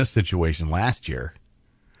were in this situation last year.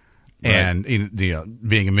 Right. And,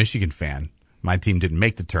 being a Michigan fan, my team didn't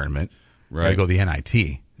make the tournament. Right. I go to the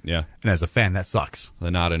NIT. Yeah. And as a fan, that sucks. The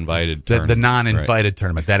not invited tournament. The non-invited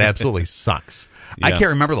tournament. That absolutely sucks. Yeah. I can't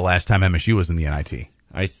remember the last time MSU was in the NIT.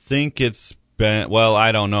 I think it's been, well,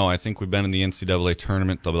 I don't know. I think we've been in the NCAA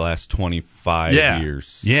tournament the last 25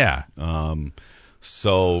 years. Yeah.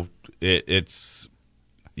 So it's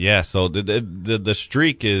so the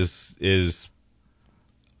streak is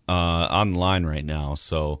on the line right now.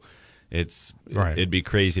 So it'd be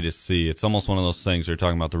crazy to see. It's almost one of those things. We were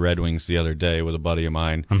talking about the Red Wings the other day with a buddy of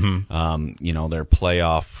mine. Their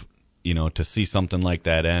playoff, to see something like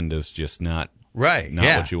that end is just not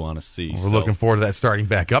what you want to see. We're looking forward to that starting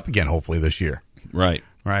back up again, hopefully this year. Right.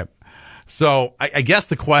 So I guess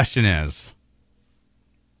the question is,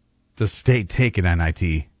 does State take an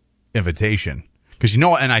NIT invitation? Because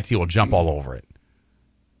NIT will jump all over it.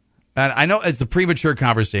 And I know it's a premature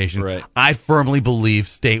conversation. Right. I firmly believe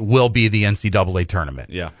State will be the NCAA tournament.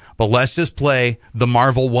 Yeah. But let's just play the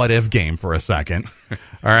Marvel what-if game for a second.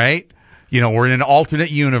 All right? We're in an alternate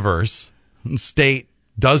universe. State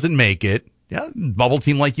doesn't make it. Yeah, bubble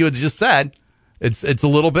team like you had just said. It's a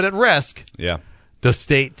little bit at risk. Yeah. Does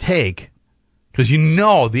State take? Because the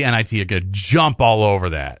NIT are going to jump all over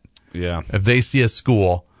that. Yeah. If they see a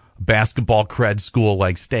basketball cred school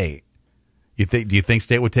like State, do you think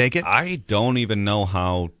State would take it? I don't even know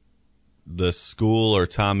how the school or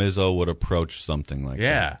Tom Izzo would approach something like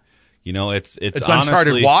that. It's honestly,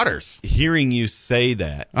 uncharted waters. Hearing you say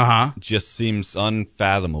that just seems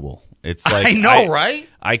unfathomable. It's like I know, right?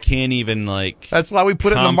 I can't even That's why we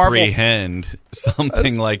put it in the Marvel. Comprehend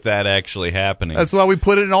something like that actually happening. That's why we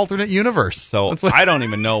put it in alternate universe. So I don't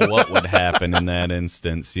even know what would happen in that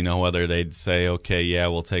instance. Whether they'd say, okay, yeah,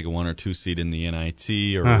 we'll take a 1 or 2 seed in the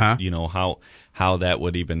NIT, or how that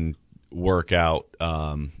would even work out.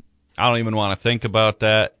 I don't even want to think about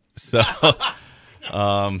that. So,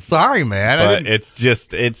 sorry, man. But it's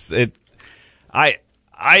just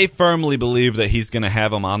I firmly believe that he's going to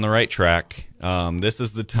have them on the right track. This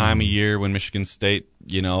is the time of year when Michigan State,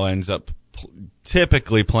 ends up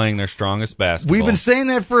typically playing their strongest basketball. We've been saying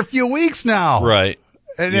that for a few weeks now. Right.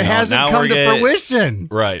 And it hasn't come to fruition.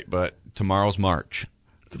 Right, but tomorrow's March.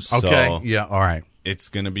 Okay, yeah, all right. It's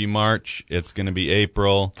going to be March. It's going to be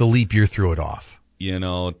April. The leap year threw it off.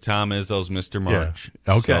 Tom Izzo's Mr. March.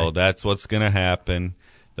 Yeah. Okay. So that's what's going to happen.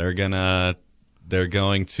 They're going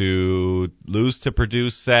to lose to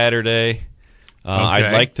Purdue Saturday.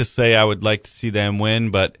 I'd like to say I would like to see them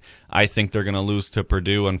win, but I think they're going to lose to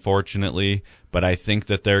Purdue, unfortunately. But I think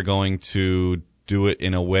that they're going to do it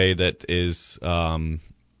in a way that is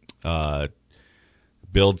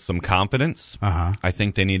build some confidence. I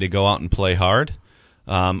think they need to go out and play hard.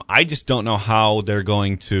 I just don't know how they're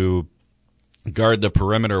going to guard the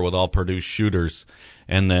perimeter with all Purdue shooters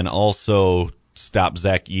and then also stop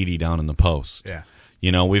Zach Edey down in the post. Yeah.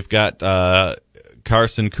 We've got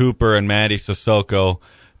Carson Cooper and Matty Sissoko.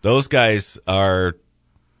 Those guys are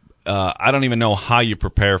I don't even know how you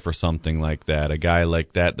prepare for something like that. A guy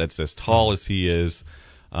like that's as tall as he is.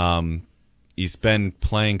 He's been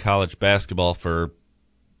playing college basketball for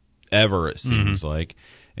ever, it seems like,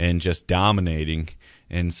 and just dominating.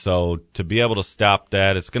 And so to be able to stop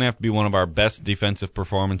that, it's going to have to be one of our best defensive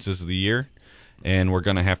performances of the year, and we're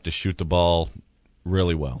going to have to shoot the ball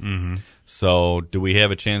really well. So do we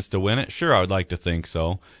have a chance to win it? Sure, I would like to think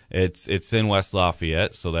so. It's in West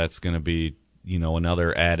Lafayette, so that's going to be,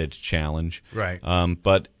 another added challenge. Right.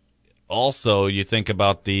 But also you think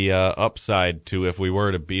about the upside to if we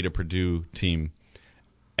were to beat a Purdue team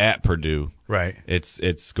at Purdue. Right.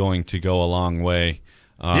 It's going to go a long way.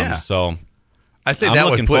 So I say I'm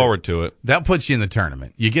looking forward to it. That puts you in the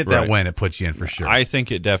tournament. You get that win, it puts you in for sure. I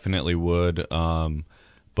think it definitely would.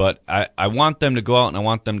 But I want them to go out and I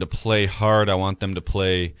want them to play hard. I want them to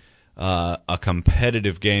play a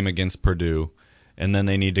competitive game against Purdue. And then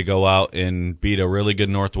they need to go out and beat a really good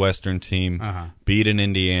Northwestern team, beat an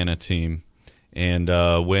Indiana team, and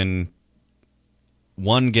win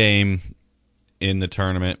one game in the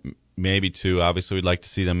tournament, maybe 2. Obviously, we'd like to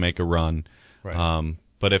see them make a run. Right.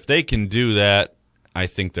 But if they can do that, I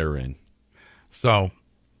think they're in. So,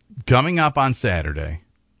 coming up on Saturday.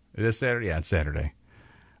 It is Saturday? Yeah, it's Saturday.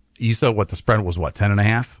 You said the spread was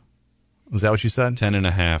 10.5? Was that what you said?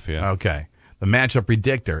 10.5, yeah. Okay. The matchup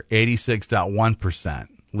predictor, 86.1%,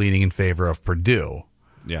 leaning in favor of Purdue,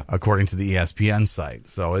 according to the ESPN site.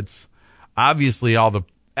 So it's obviously all the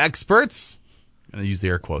experts, I'm going to use the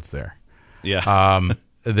air quotes there. Yeah.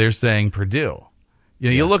 They're saying Purdue.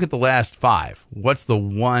 You look at the last 5. What's the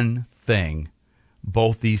one thing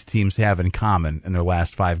both these teams have in common in their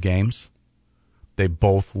last 5 games? They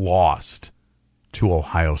both lost to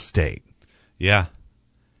Ohio State. Yeah.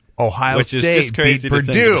 Ohio State beat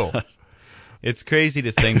Purdue. It's crazy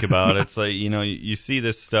to think about. It's like, you see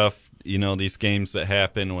this stuff, these games that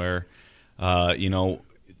happen where,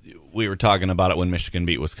 we were talking about it when Michigan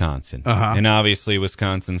beat Wisconsin. And obviously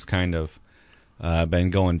Wisconsin's kind of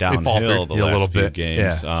been going downhill the last few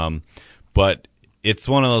games. Yeah. But it's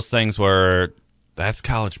one of those things where that's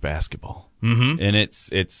college basketball. And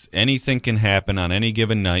it's anything can happen on any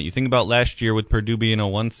given night. You think about last year with Purdue being a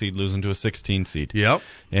 1 seed losing to a 16 seed. Yep.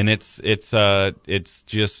 And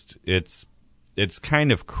it's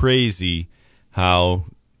kind of crazy how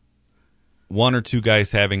 1 or 2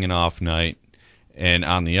 guys having an off night, and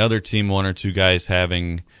on the other team 1 or 2 guys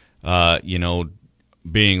having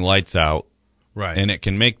being lights out. Right. And it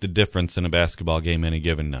can make the difference in a basketball game any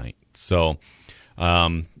given night. So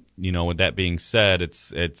with that being said,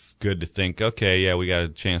 it's good to think, okay, yeah, we got a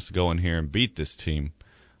chance to go in here and beat this team.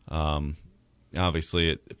 Obviously,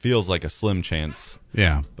 it feels like a slim chance.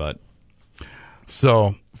 Yeah. But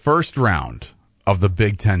so, first round of the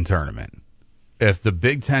Big Ten tournament. If the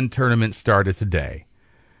Big Ten tournament started today,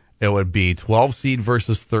 it would be 12 seed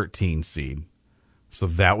versus 13 seed. So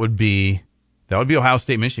that would be Ohio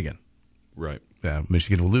State, Michigan. Right. Yeah,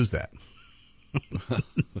 Michigan will lose that.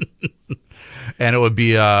 And it would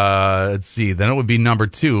be, then it would be number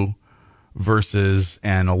 2 versus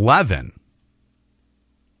an 11.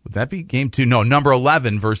 Would that be game 2? No, number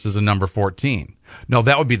 11 versus a number 14. No,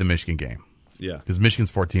 that would be the Michigan game. Yeah. Because Michigan's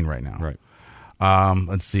 14 right now. Right.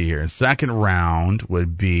 Let's see here. Second round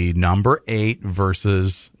would be number 8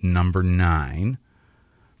 versus number 9.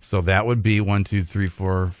 So that would be 1, 2, 3,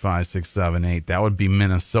 4, 5, 6, 7, 8. That would be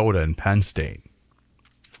Minnesota and Penn State.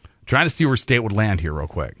 Trying to see where State would land here real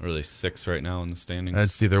quick. Are they 6 right now in the standings?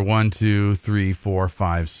 Let's see. They're 1, 2, 3, 4,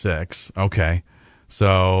 5, 6. Okay.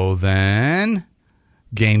 So then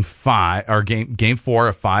game 4,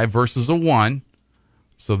 a 5 versus a 1.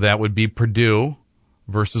 So that would be Purdue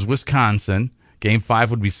versus Wisconsin. Game 5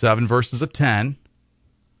 would be 7 versus a 10.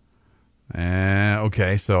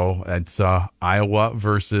 Okay, so that's Iowa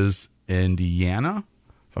versus Indiana,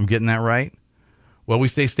 if I'm getting that right. Well, we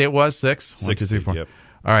say State was 6. 1, 2, 3, 4. Yep.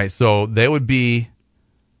 All right, so they'd be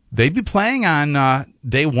playing on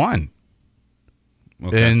day 1.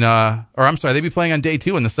 Okay. They'd be playing on day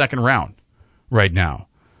 2 in the second round right now.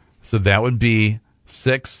 So that would be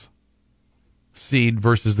 6 seed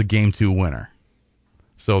versus the game 2 winner.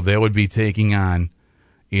 So they would be taking on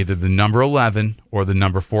either the number 11 or the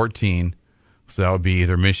number 14. So that would be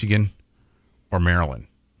either Michigan or Maryland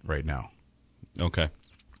right now. Okay.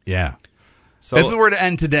 Yeah. So if it were to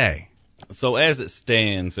end today. So as it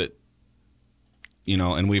stands,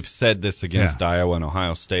 and we've said this against Iowa and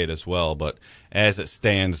Ohio State as well, but as it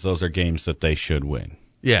stands, those are games that they should win.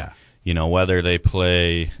 Yeah. Whether they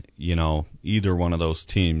play, either one of those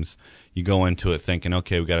teams, you go into it thinking,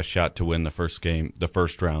 okay, we got a shot to win the first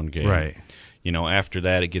round game. Right. After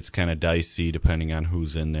that, it gets kind of dicey depending on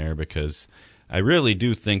who's in there, because I really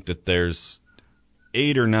do think that there's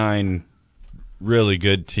 8 or 9 really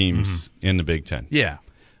good teams in the Big Ten. Yeah.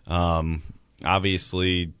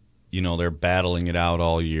 Obviously, they're battling it out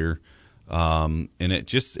all year. And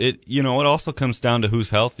it also comes down to who's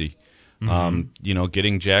healthy.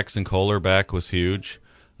 Getting Jackson Kohler back was huge.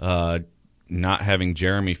 Not having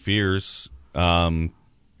Jeremy Fears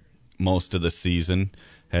most of the season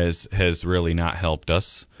has really not helped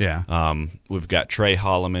us. Yeah. We've got Trey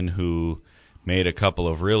Holloman, who made a couple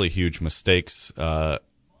of really huge mistakes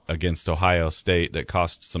against Ohio State that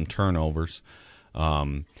cost some turnovers.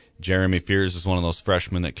 Jeremy Fears is one of those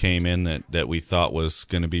freshmen that came in that we thought was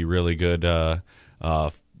going to be really good,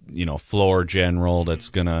 floor general that's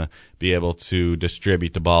going to be able to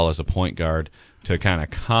distribute the ball as a point guard to kind of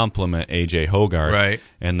complement A.J. Hogarth. Right.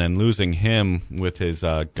 And then losing him with his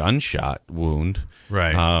gunshot wound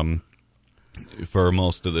for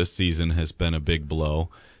most of this season has been a big blow.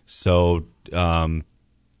 So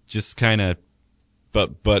just kind of –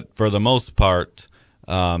 but for the most part,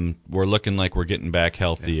 we're looking like we're getting back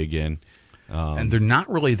healthy again. And they're not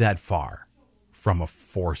really that far from a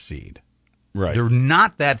 4 seed. Right. They're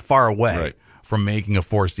not that far away from making a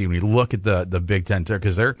 4 seed when you look at the Big Ten,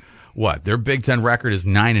 because their Big Ten record is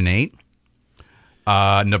 9-8.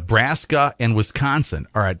 Nebraska and Wisconsin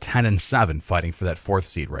are at 10-7, fighting for that 4th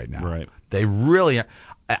seed right now. Right. They really are.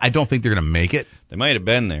 I don't think they're going to make it. They might have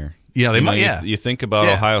been there. Yeah, they might. Yeah. You think about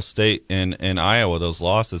Ohio State and Iowa, those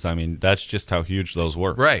losses. I mean, that's just how huge those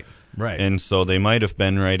were. Right. Right. And so they might have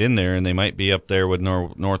been right in there, and they might be up there with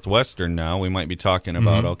Northwestern now. We might be talking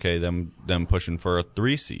about them pushing for a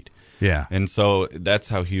 3 seed. Yeah. And so that's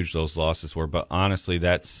how huge those losses were. But honestly,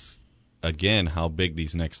 that's again how big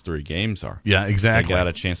these next 3 games are. Yeah, exactly. They got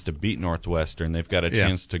a chance to beat Northwestern. They've got a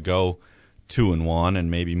chance to go 2-1 and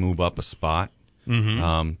maybe move up a spot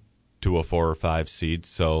to a 4 or 5 seed.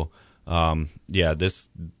 So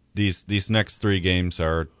these next 3 games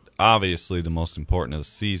are obviously the most important of the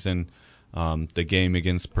season. The game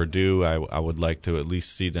against Purdue, I would like to at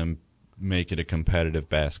least see them make it a competitive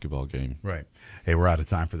basketball game. Right. Hey, we're out of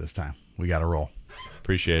time for this time. We got to roll.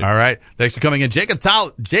 Appreciate it. All right. Thanks for coming in. Jacob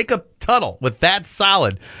Tuttle with That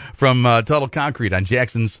Solid from Tuttle Concrete on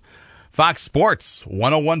Jackson's Fox Sports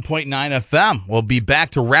 101.9 FM. We'll be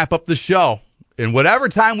back to wrap up the show in whatever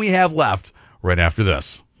time we have left right after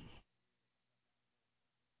this.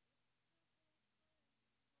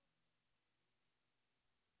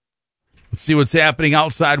 Let's see what's happening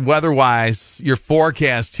outside weather-wise. Your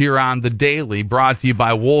forecast here on the Daly, brought to you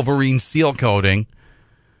by Wolverine Seal Coating.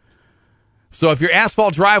 So if your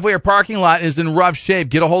asphalt driveway or parking lot is in rough shape,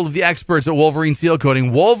 get a hold of the experts at Wolverine Seal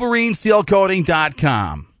Coating,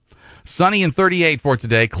 WolverineSealCoating.com. Sunny and 38 for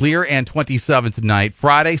today, clear and 27 tonight.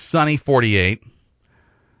 Friday, sunny, 48.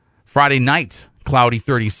 Friday night, cloudy,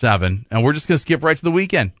 37. And we're just going to skip right to the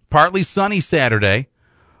weekend. Partly sunny Saturday,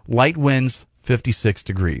 light winds, 56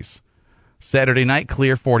 degrees. Saturday night,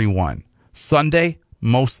 clear, 41. Sunday,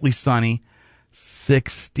 mostly sunny,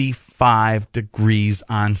 65 degrees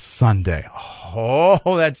on Sunday.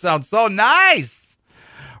 Oh, that sounds so nice.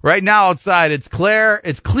 Right now outside, it's clear,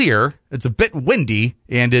 it's a bit windy,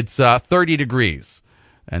 and it's 30 degrees.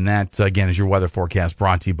 And that, again, is your weather forecast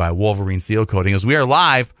brought to you by Wolverine Seal Coating, as we are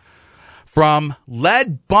live from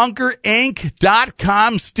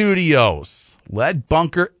leadbunkerinc.com studios.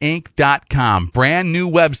 leadbunkerinc.com. Brand new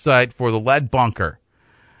website for the Lead Bunker.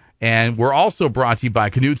 And we're also brought to you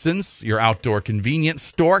by Knutson's, your outdoor convenience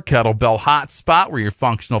store, kettlebell hotspot, where your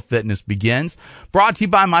functional fitness begins. Brought to you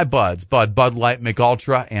by my buds, Bud Light,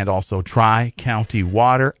 McUltra, and also Tri-County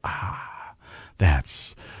Water. Ah,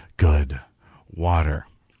 that's good water.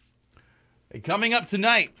 Hey, coming up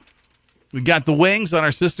tonight, we got the Wings on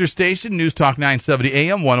our sister station, News Talk 970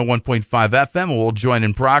 AM, 101.5 FM, and we'll join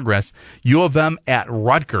in progress. U of M at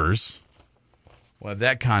Rutgers. We'll have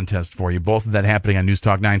that contest for you. Both of that happening on News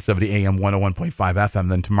Talk 970 AM, 101.5 FM.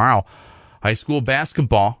 Then tomorrow, high school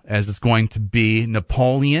basketball, as it's going to be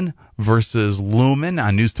Napoleon versus Lumen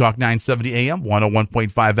on News Talk 970 AM,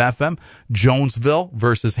 101.5 FM. Jonesville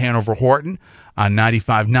versus Hanover Horton on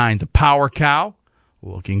 95.9 The Power Cow.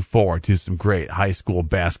 Looking forward to some great high school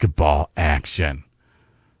basketball action.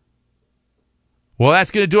 Well,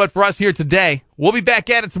 that's going to do it for us here today. We'll be back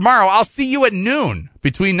at it tomorrow. I'll see you at noon.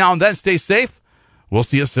 Between now and then, stay safe. We'll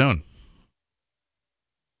see you soon.